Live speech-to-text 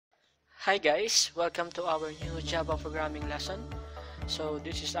Hi guys, welcome to our new Java programming lesson. So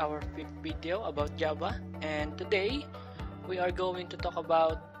this is our quick video about Java, and today we are going to talk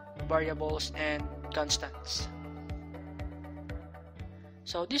about variables and constants.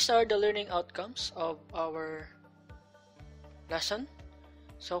 So these are the learning outcomes of our lesson.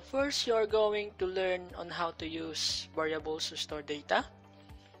 So first, you are going to learn on how to use variables to store data,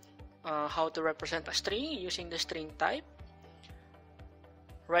 how to represent a string using the string type,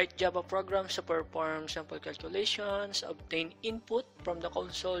 write Java programs to perform simple calculations, obtain input from the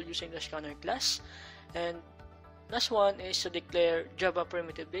console using the scanner class, and last one is to declare Java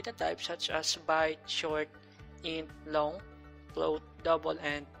primitive data types such as byte, short, int, long, float, double,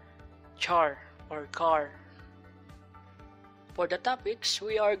 and char or car. For the topics,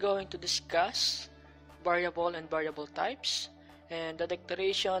 we are going to discuss variable and variable types, and the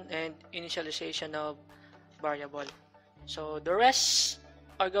declaration and initialization of variable. So the rest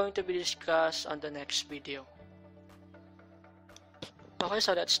are going to be discussed on the next video. Okay,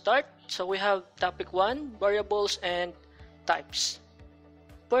 so let's start. So we have topic 1, variables and types.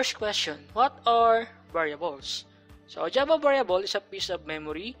 First question, what are variables? So a Java variable is a piece of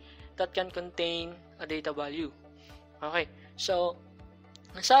memory that can contain a data value. Okay, so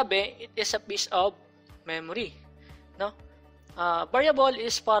ang sabi, it is a piece of memory, no? Variable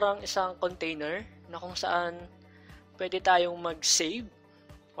is parang isang container na kung saan pwede tayong mag-save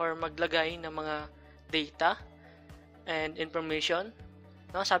or maglagay ng mga data and information,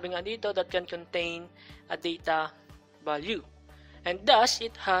 no? Sabi nga dito, that can contain a data value, and thus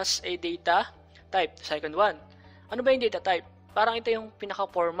it has a data type. Second one, ano ba yung data type? Parang ito yung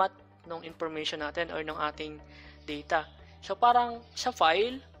pinaka-format ng information natin or ng ating data. So parang sa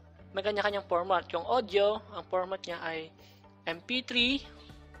file, may kanya-kanyang format. Yung audio, ang format niya ay MP3,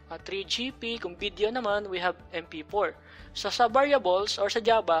 3GP. Kung video naman, we have MP4. So sa variables or sa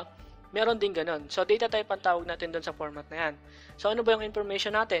Java, meron din ganun. So data type ang tawag natin doon sa format na yan. So ano ba yung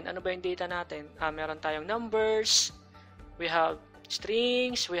information natin? Ano ba yung data natin? Meron tayong numbers, we have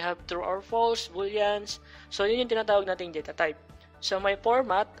strings, we have true or false, booleans. So yun yung tinatawag nating data type. So may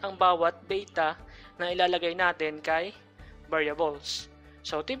format ang bawat data na ilalagay natin kay variables.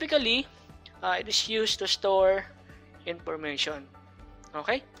 So typically, it is used to store information.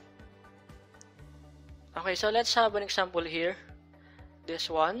 Okay? Okay, so let's have an example here.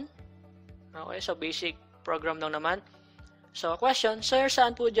 This one. Okay, so basic program lang naman. So question, sir,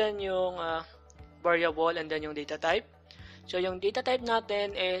 saan po dyan yung variable and then yung data type? So yung data type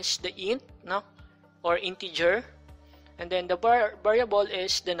natin is the int, no? Or integer. And then the variable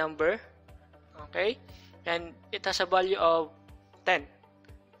is the number. Okay? And it has a value of 10.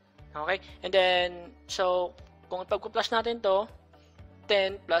 Okay? And then, so kung ipag-plus natin to,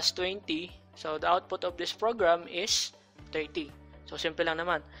 10 plus 20, so the output of this program is 30. So simple lang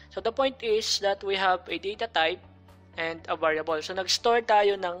naman. So the point is that we have a data type and a variable. So nag-store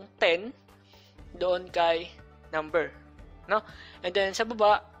tayo ng 10 doon kay number, no? And then sa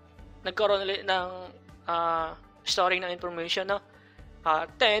baba, nagkaroon ulit ng storing ng information, no?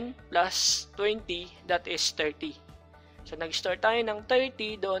 10 plus 20, that is 30. So nag-store tayo ng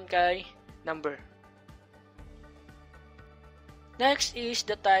 30 doon kay number. Next is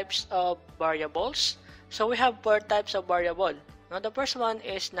the types of variables. So we have 4 types of variable. Now the first one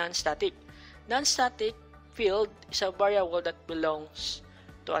is non-static. Non-static field is a variable that belongs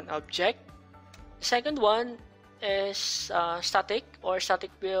to an object. The second one is static, or static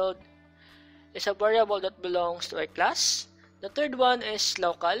field is a variable that belongs to a class. The third one is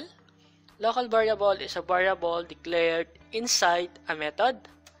local. Local variable is a variable declared inside a method.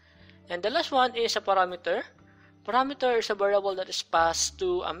 And the last one is a parameter. Parameter is a variable that is passed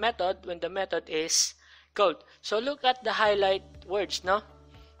to a method when the method is called. So look at the highlight words, no?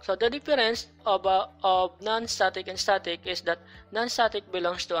 So the difference of non-static and static is that non-static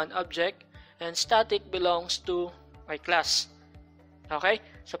belongs to an object and static belongs to a class. Okay?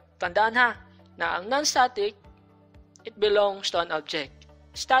 So tandaan ha, na ang non-static, it belongs to an object.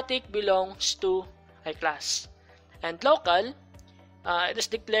 Static belongs to a class. And local, it is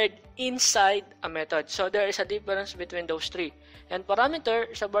declared inside a method. So there is a difference between those three. And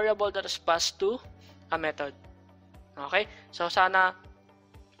parameter is a variable that is passed to a method. Okay? So sana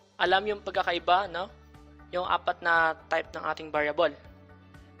alam yung pagkakaiba, no? Yung 4 na type ng ating variable.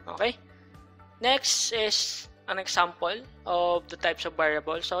 Okay? Next is an example of the types of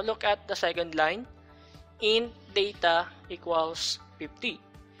variables. So look at the second line. Int data equals 50.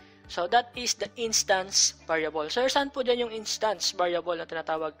 So that is the instance variable. So saan po dyan yung instance variable na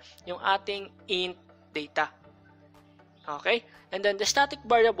tinatawag? Yung ating int data. Okay? And then the static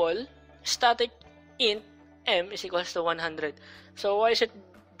variable, static int m is equals to 100. So why is it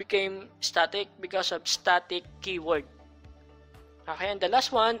became static because of static keyword. Okay, and the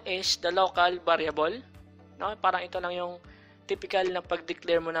last one is the local variable. No, parang ito lang yung typical na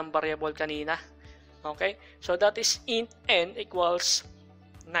pag-declare mo ng variable kanina. Okay, so that is int n equals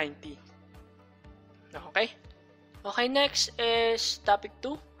 90. Okay, next is topic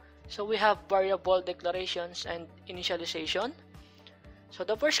 2. So we have variable declarations and initialization. So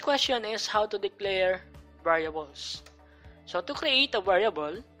the first question is how to declare variables. So to create a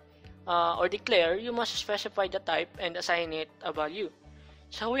variable or declare, you must specify the type and assign it a value.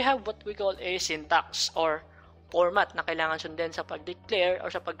 So we have what we call a syntax or format na kailangan sundin sa pag-declare or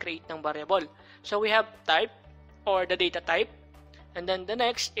sa pag-create ng variable. So we have type or the data type, and then the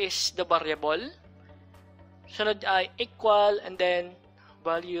next is the variable. Sunod ay equal, and then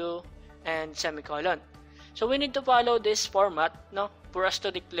value and semicolon. So we need to follow this format, no, for us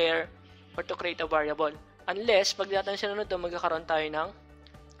to declare or to create a variable. Unless pag natin sinunod ito, magkakaroon tayo ng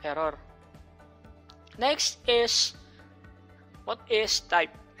error. Next is what is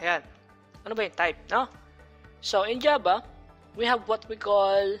type? Ayan. Ano ba yung type, no? So in Java, we have what we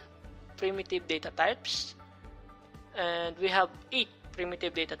call primitive data types, and we have 8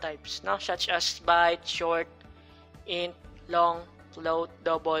 primitive data types, no? Such as byte, short, int, long, float,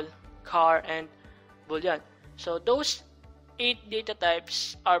 double, char, and boolean. So those 8 data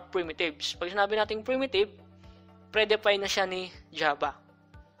types are primitives. Pag sinabi natin primitive, predefine na siya ni Java.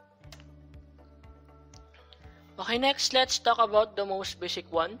 Okay, next, let's talk about the most basic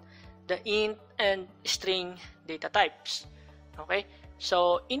one, the int and string data types. Okay,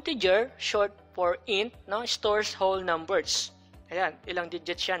 so integer, short for int, no, stores whole numbers. Ayan, ilang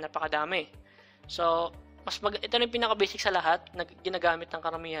digits yan, napakadami. So, ito na yung pinaka-basic sa lahat na ginagamit ng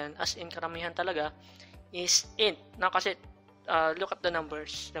karamihan, as in karamihan talaga, is int. No, kasi, look at the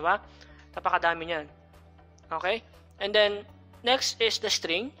numbers, diba? Napakadami niyan. Okay, and then, next is the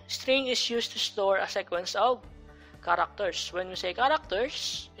string. String is used to store a sequence of characters. When we say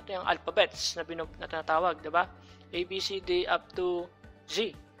characters, ito yung alphabets na tinatawag, diba? A, B, C, D up to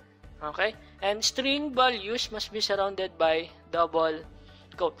Z. Okay? And string values must be surrounded by double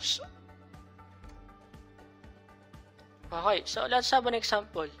quotes. Okay, so let's have an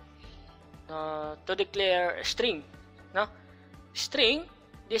example to declare a string. No? String,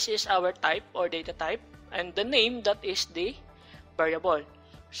 this is our type or data type, and the name, that is the variable.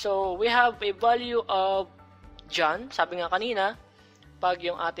 So we have a value of John. Sabi nga kanina, pag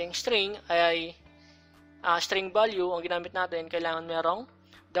yung ating string ay string value, ang ginamit natin, kailangan merong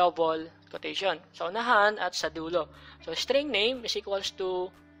double quotation sa unahan at sa dulo. So string name is equals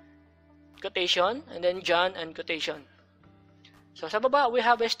to quotation, and then John and quotation. So sa baba, we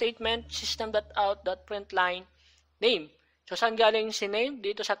have a statement, system.out.println name. So saan galing si name?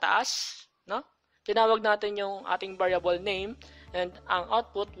 Dito sa taas, no? Tinawag natin yung ating variable name, and ang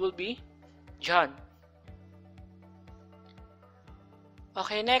output will be John.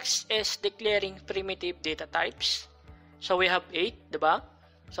 Okay, next is declaring primitive data types. So we have 8, diba?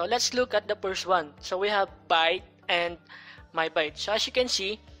 So let's look at the first one. So we have byte and mybyte. So as you can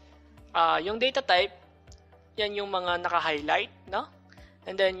see, yung data type, yan yung mga naka-highlight, no?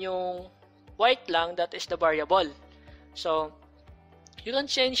 And then yung white lang, that is the variable. So you can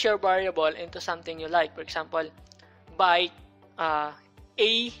change your variable into something you like. For example, byte, a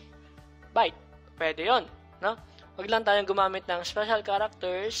byte. Pwede yun, no? Huwag lang tayong gumamit ng special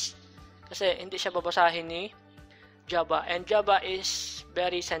characters kasi hindi siya babasahin ni Java. And Java is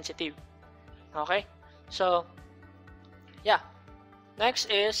very sensitive. Okay? So, yeah.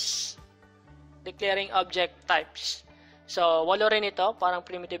 Next is declaring object types. So, 8 rin ito. Parang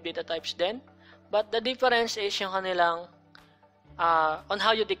primitive data types din. But the difference is yung kanilang on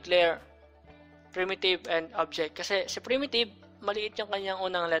how you declare primitive and object. Kasi sa primitive, maliit yung kanyang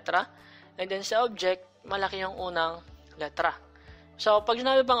unang letra. And then sa object, malaki yung unang letra. So, pag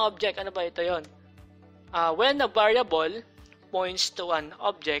sinabi bang object, ano ba ito yon? When a variable points to an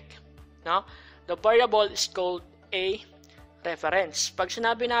object, no, the variable is called a reference. Pag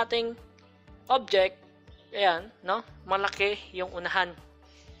sinabi nating object, ayan, no, malaki yung unahan,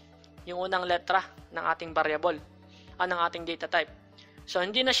 yung unang letra ng ating variable, ng ating data type. So,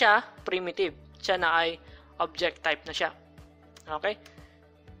 hindi na siya primitive. Siya na ay object type na siya. Okay?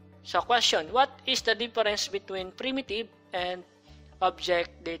 So, question, what is the difference between primitive and object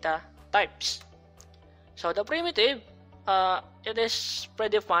data types? So, the primitive, it is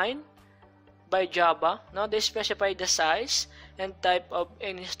predefined by Java. No? They specify the size and type of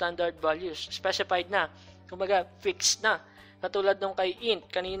any standard values. Specified na. Kumbaga, fixed na. Katulad nung kay int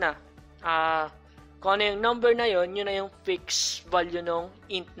kanina. Kung ano yung number na yon, yun na yung fixed value nung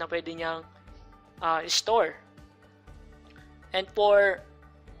int na pwede niyang store. And for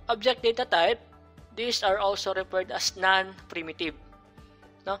object data type, these are also referred as non-primitive.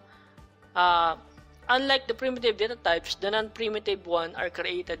 No? Unlike the primitive data types, the non-primitive one are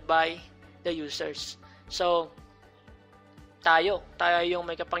created by the users. So, tayo yung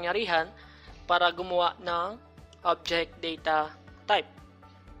may kapangyarihan para gumawa ng object data type.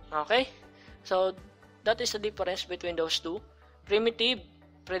 Okay? So, that is the difference between those two. Primitive,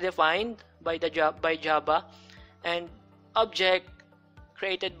 predefined by Java, and object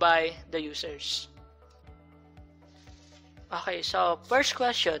created by the users. Okay, so first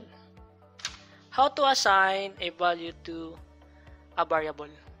question. How to assign a value to a variable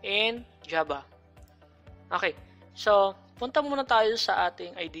in Java? Okay, so punta muna tayo sa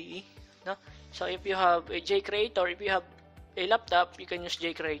ating IDE. No? So if you have a JCreator, if you have a laptop, you can use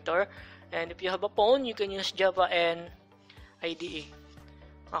JCreator. And if you have a phone, you can use Java and IDE.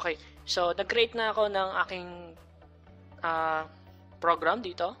 Okay, so nag-create na ako ng aking program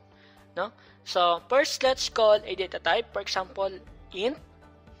dito. No? So first, let's call a data type. For example, int.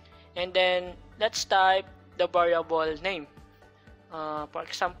 And then, let's type the variable name. For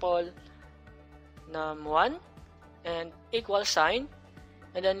example, num1 and equal sign.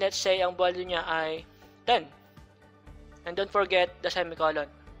 And then, let's say ang value niya ay 10. And don't forget the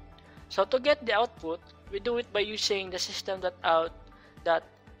semicolon. So, to get the output, we do it by using the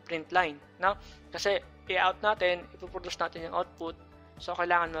system.out.println. No? Kasi, i-out natin, ipoproduce natin yung output. So,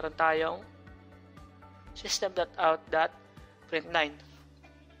 kailangan meron tayong system.out.println.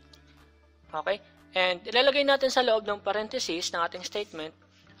 Okay? And ilalagay natin sa loob ng parenthesis ng ating statement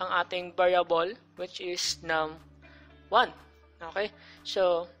ang ating variable, which is num1. Okay?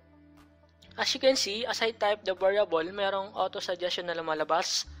 So, as you can see, as I type the variable, merong auto-suggestion na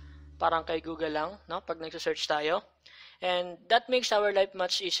lumalabas. Parang kay Google lang, no? Pag nagsa-search tayo. And that makes our life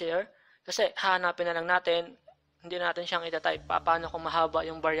much easier. Kasi hahanapin na lang natin, hindi natin siyang itatype. Paano kung mahaba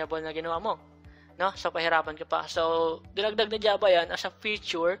yung variable na ginawa mo? No? So, pahirapan ka pa. So, dinagdag na Java yan as a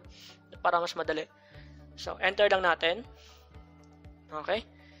feature para mas madali. So, enter lang natin. Okay?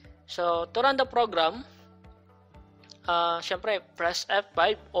 So, to run the program, syempre, press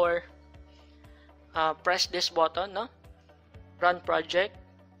F5 or press this button, no? Run project.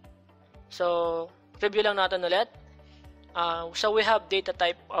 So, review lang natin ulit. So, we have data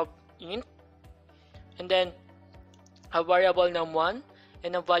type of int, and then a variable num1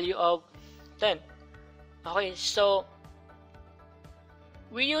 and a value of 10. Okay, so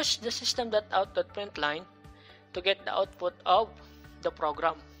we use the system.out.println to get the output of the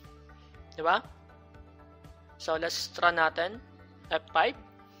program. Diba? So, let's run natin. F5.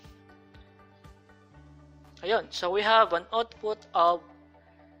 Ayun. So, we have an output of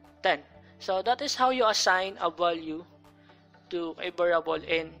 10. So, that is how you assign a value to a variable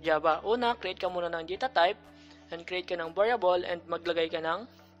in Java. Una, create ka muna ng data type, and create ka ng variable, and maglagay ka ng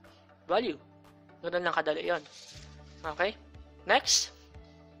value. Ganun lang kadali yun. Okay? Next,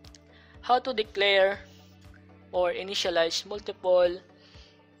 how to declare or initialize multiple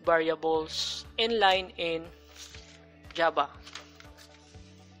variables inline in Java.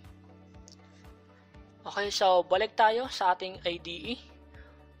 Okay, so balik tayo sa ating IDE.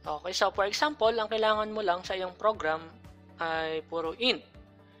 Okay, so for example, ang kailangan mo lang sa iyong program ay puro int.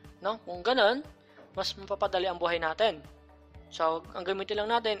 No? Kung ganun, mas mapapadali ang buhay natin. So, ang gamitin lang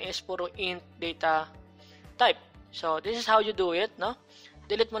natin is puro int data type. So, this is how you do it. No?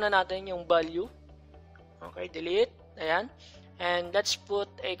 Delete muna natin yung value. Okay, delete. Ayan. And let's put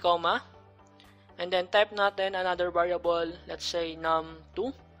a comma. And then type natin another variable, let's say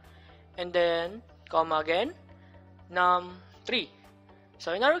num2. And then, comma again, num3.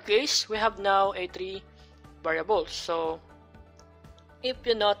 So, in our case, we have now a 3 variables. So, if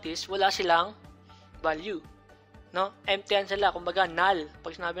you notice, wala silang value. No? Empty yan sila. Kumbaga, null.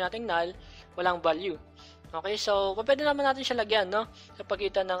 Pag sinabi natin null, walang value. Okay, so, pwede naman natin siya lagyan, no? Sa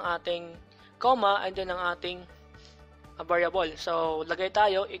pagitan ng ating comma and then ng ating variable. So, lagay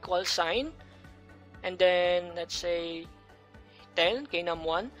tayo equal sign. And then, let's say 10 kay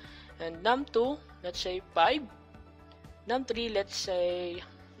num1. And num2, let's say 5. Num3, let's say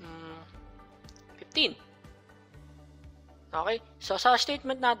 15. Okay? So, sa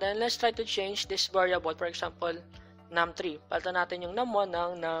statement natin, let's try to change this variable. For example, num3. Palitan natin yung num1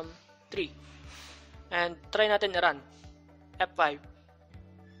 ng num3. And try natin i-run. F5.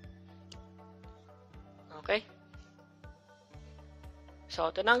 Okay?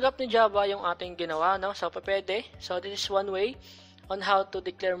 So, tinanggap ni Java yung ating ginawa, no? So, pwede. So, this is one way on how to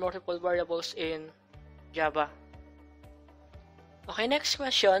declare multiple variables in Java. Okay, next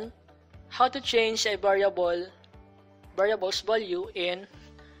question. How to change a variable's value in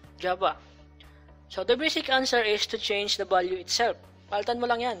Java. So, the basic answer is to change the value itself. Palitan mo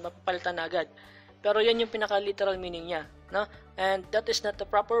lang yan, mapapalitan na agad. Pero yan yung pinaka-literal meaning niya, no? And that is not the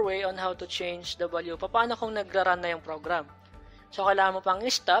proper way on how to change the value. Paano kung nagra-run na yung program? So, kailangan mo pang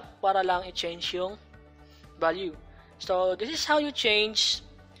i-stop para lang i-change yung value. So, this is how you change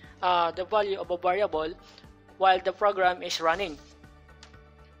the value of a variable while the program is running.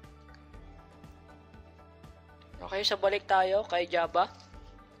 Okay, so balik tayo kay Java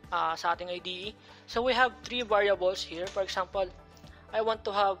sa ating IDE. So, we have 3 variables here. For example, I want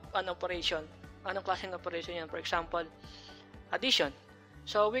to have an operation. Anong klaseng operation yan? For example, addition.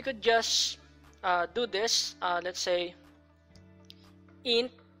 So, we could just do this. Let's say,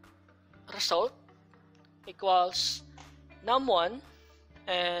 int result equals num1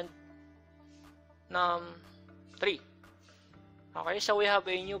 and num3. Okay, so we have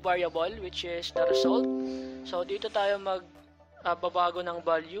a new variable which is the result. So, dito tayo magbabago ng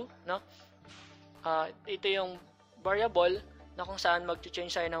value, no? Ito yung variable na kung saan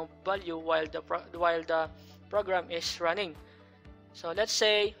mag-change tayo ng value while the program is running. So, let's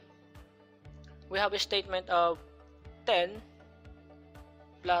say we have a statement of 10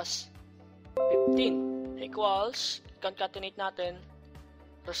 plus 15 equals, concatenate natin,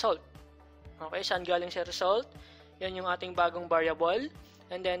 result. Okay, saan galing sa result? Yan yung ating bagong variable.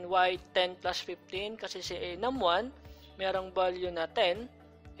 And then, why 10 plus 15? Kasi si num1, merong value na 10.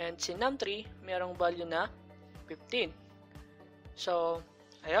 And si num3, merong value na 15. So,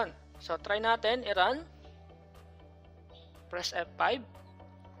 ayun. So, try natin, i-run. Press F5.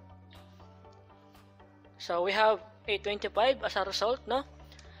 So, we have a 25 as a result, no?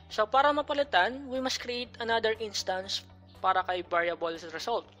 So, para mapalitan, we must create another instance para kay variable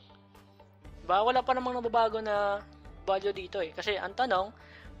result. Wala pa namang nababago na value dito eh. Kasi ang tanong,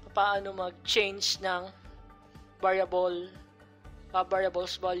 paano mag-change ng variables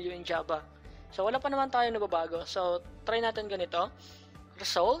value in Java. So, wala pa naman tayo nababago. So, try natin ganito.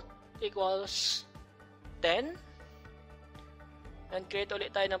 Result equals 10. And create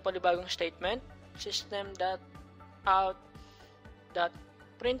ulit tayo ng panibagong statement.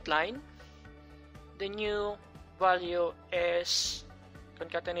 System.out.println. The new value is,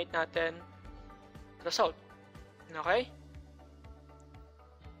 concatenate natin, result. Okay?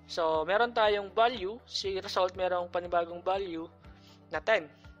 So, meron tayong value. Si result merong panibagong value na 10.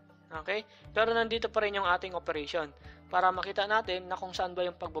 Okay? Pero nandito pa rin yung ating operation para makita natin na kung saan ba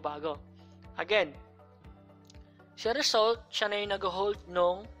yung pagbabago. Again, si result, siya na yung nag-hold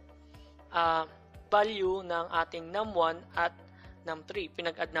nung value ng ating num1 at num3.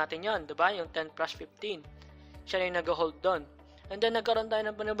 Pinag-add natin yon, diba? Yung 10 plus 15. Siya na yung nag-hold doon. And then, nagkaroon tayo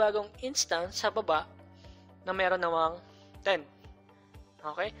ng panibagong instance sa baba na meron namang 10.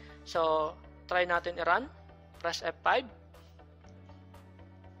 Okay? So, try natin i-run. Press F5.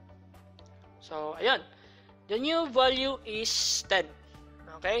 So, ayan. The new value is 10.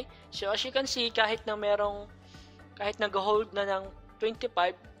 Okay? So, as you can see, kahit nag-hold na ng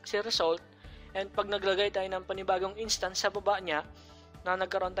 25 si result, and pag naglagay tayo ng panibagong instance sa baba niya, na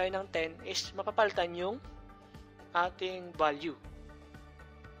nagkaroon tayo ng 10, is mapapalitan yung ating value.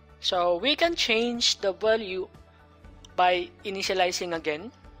 So, we can change the value by initializing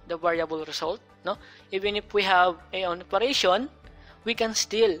again the variable result, no? Even if we have an operation, we can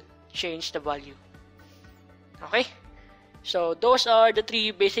still change the value. Okay? So, those are the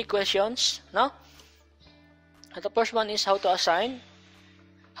 3 basic questions, no? And the first one is how to assign,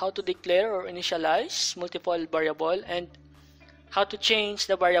 how to declare or initialize multiple variable, and how to change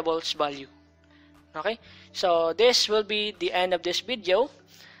the variable's value. Okay? So, this will be the end of this video.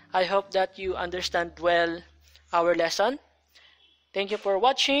 I hope that you understand well our lesson. Thank you for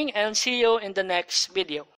watching and see you in the next video.